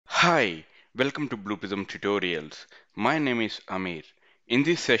Hi, welcome to Blue Prism tutorials. My name is Amir. In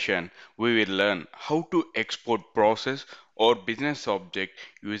this session, we will learn how to export process or business object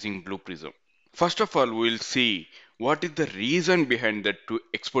using Blue Prism. First of all, we'll see what is the reason behind that to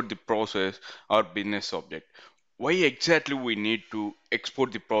export the process or business object. Why exactly we need to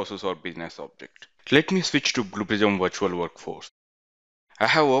export the process or business object. Let me switch to Blue Prism Virtual Workforce. I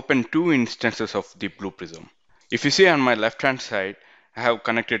have opened two instances of the Blue Prism. If you see on my left hand side, I have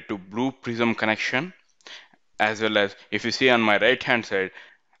connected to Blue Prism connection, as well as if you see on my right hand side,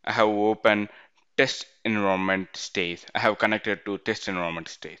 I have opened test environment stage. I have connected to test environment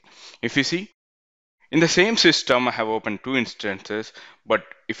stage. If you see in the same system, I have opened two instances, but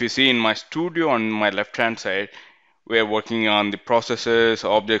if you see in my studio on my left hand side, we are working on the processes,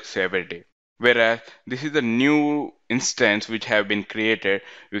 objects every day. Whereas this is a new instance which have been created,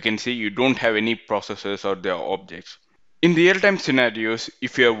 you can see you don't have any processes or their objects. In real-time scenarios,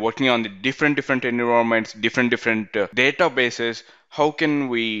 if you are working on the different environments, different databases, how can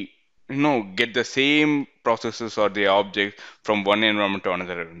we get the same processes or the objects from one environment to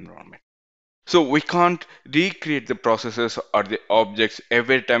another environment? So we can't recreate the processes or the objects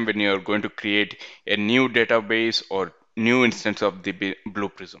every time when you are going to create a new database or new instance of the Blue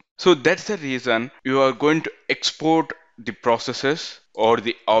Prism. So that's the reason you are going to export the processes or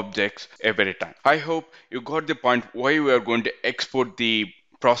the objects every time. I hope you got the point why we are going to export the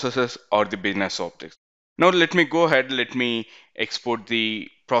processes or the business objects. Now let me go ahead, let me export the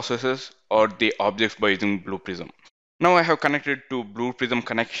processes or the objects by using Blue Prism. Now I have connected to Blue Prism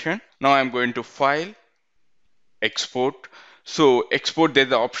connection. Now I'm going to File, Export. So export, there's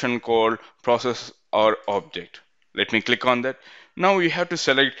the option called Process or Object. Let me click on that. Now you have to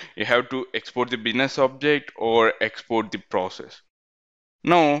select, you have to export the business object or export the process.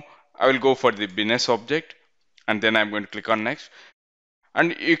 Now I will go for the business object and then I'm going to click on next.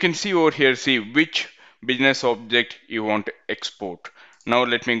 And you can see over here, see which business object you want to export. Now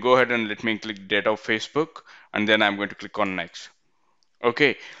let me go ahead and let me click data of Facebook and then I'm going to click on next.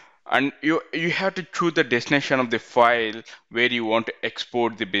 Okay, and you have to choose the destination of the file where you want to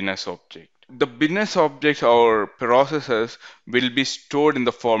export the business object. The business objects or processes will be stored in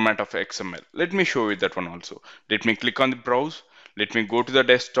the format of XML. Let me show you that one also. Let me click on the browse. Let me go to the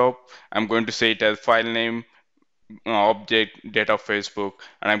desktop. I'm going to say it as file name, object, data of Facebook,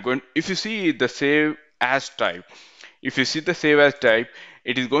 and I'm going. If you see the save as type, if you see the save as type,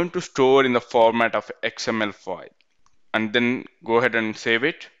 it is going to store in the format of XML file. And then go ahead and save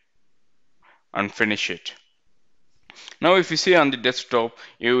it and finish it. Now if you see on the desktop,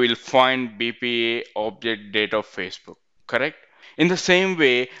 you will find BPA object data of Facebook, correct? In the same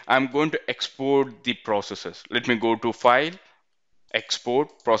way, I'm going to export the processes. Let me go to File,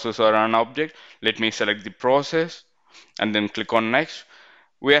 Export, Processor and Object. Let me select the process and then click on Next.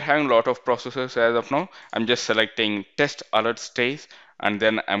 We are having a lot of processes as of now. I'm just selecting Test Alert Stage and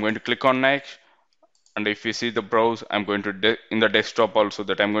then I'm going to click on Next. And if you see the browse, I'm going to in the desktop also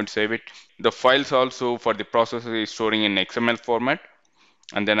that I'm going to save it. The files also for the processor is storing in XML format,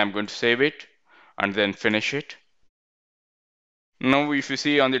 and then I'm going to save it and then finish it. Now if you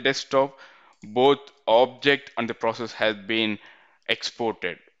see on the desktop, both object and the process has been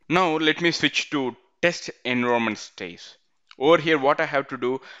exported. Now let me switch to test environment stage. Over here what I have to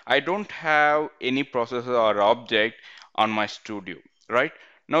do, I don't have any processor or object on my studio, right?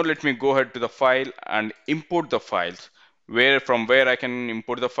 Now let me go ahead to the file and import the files. From where I can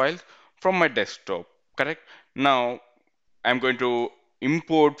import the files? From my desktop, correct? Now I'm going to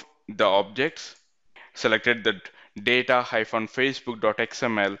import the objects, selected the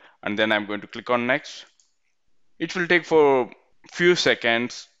data-facebook.xml and then I'm going to click on next. It will take for few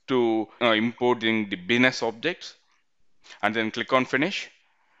seconds to importing the business objects and then click on finish.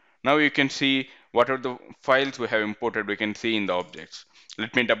 Now you can see what are the files we have imported, we can see in the objects.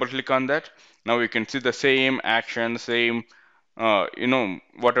 Let me double click on that. Now you can see the same action, same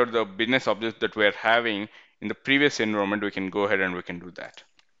what are the business objects that we're having in the previous environment. We can go ahead and we can do that.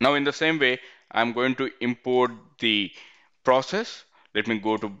 Now in the same way, I'm going to import the process. Let me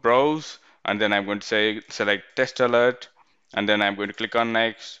go to browse and then I'm going to say select test alert and then I'm going to click on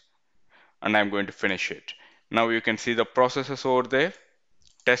next and I'm going to finish it. Now you can see the processes over there.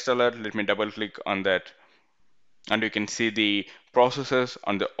 Test alert, let me double click on that and you can see the processes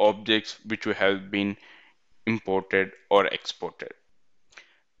on the objects which we have been imported or exported.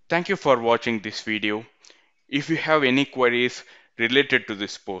 Thank you for watching this video. If you have any queries related to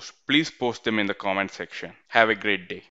this post, please post them in the comment section. Have a great day.